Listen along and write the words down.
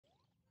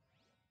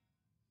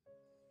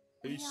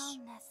We all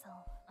Peace.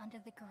 nestle under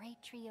the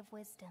great tree of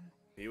wisdom,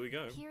 Here we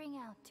go. peering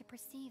out to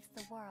perceive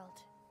the world.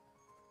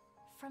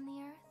 From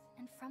the earth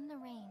and from the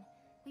rain,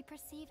 we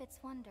perceive its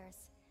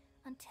wonders,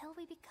 until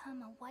we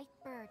become a white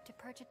bird to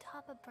perch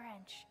atop a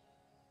branch,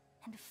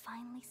 and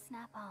finally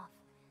snap off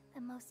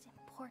the most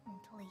important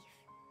leaf.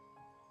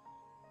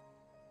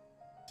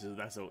 So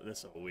that's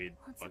a weird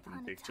Once fucking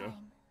upon a picture.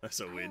 time, That's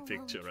a I weird alone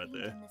picture right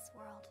dreamed there. in this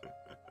world.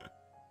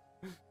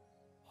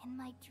 In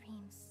my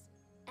dreams,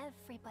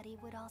 everybody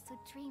would also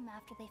dream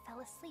after they fell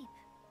asleep.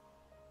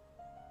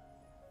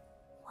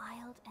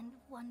 Wild and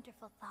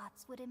wonderful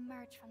thoughts would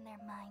emerge from their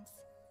minds.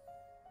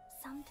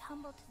 Some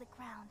tumbled to the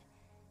ground,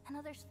 and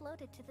others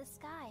floated to the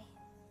sky,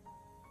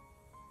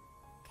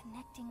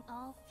 connecting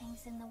all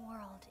things in the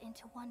world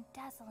into one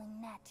dazzling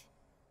net.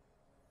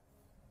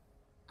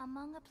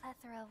 Among a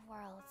plethora of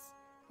worlds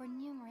were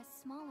numerous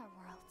smaller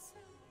worlds,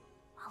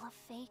 all of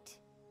fate,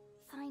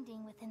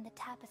 finding within the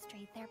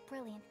tapestry their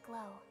brilliant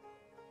glow.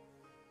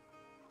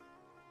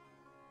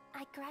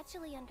 I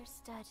gradually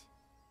understood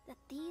that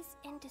these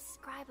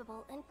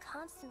indescribable and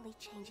constantly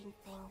changing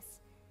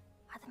things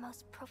are the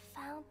most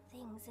profound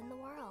things in the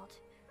world.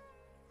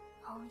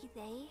 Only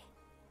they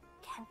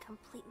can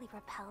completely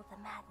repel the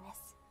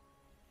madness.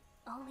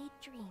 Only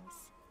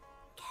dreams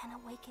can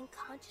awaken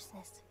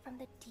consciousness from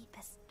the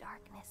deepest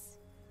darkness.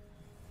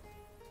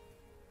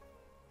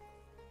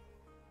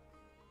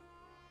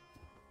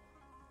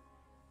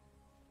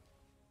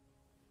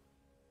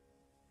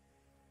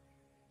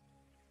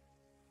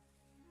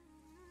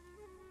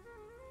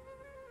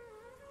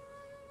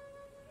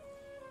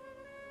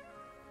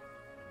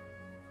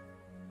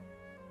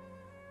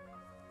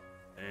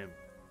 Damn.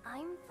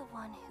 I'm the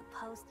one who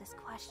posed this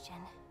question,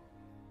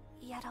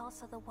 yet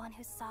also the one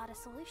who sought a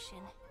solution.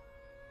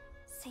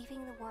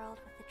 Saving the world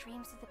with the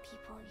dreams of the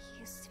people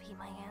used to be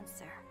my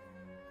answer.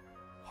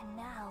 And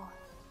now,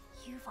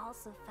 you've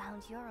also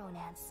found your own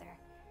answer,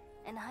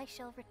 and I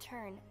shall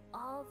return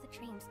all the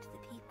dreams to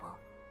the people.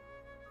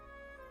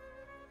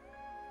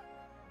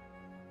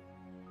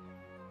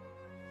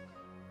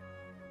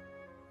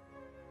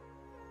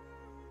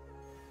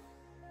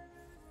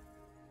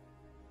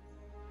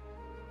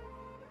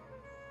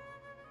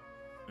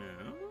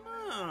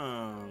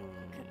 Oh.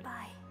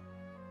 Goodbye,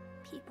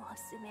 people of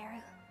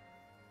Sumeru.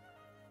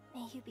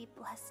 May you be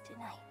blessed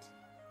tonight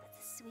with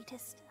the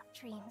sweetest of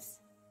dreams.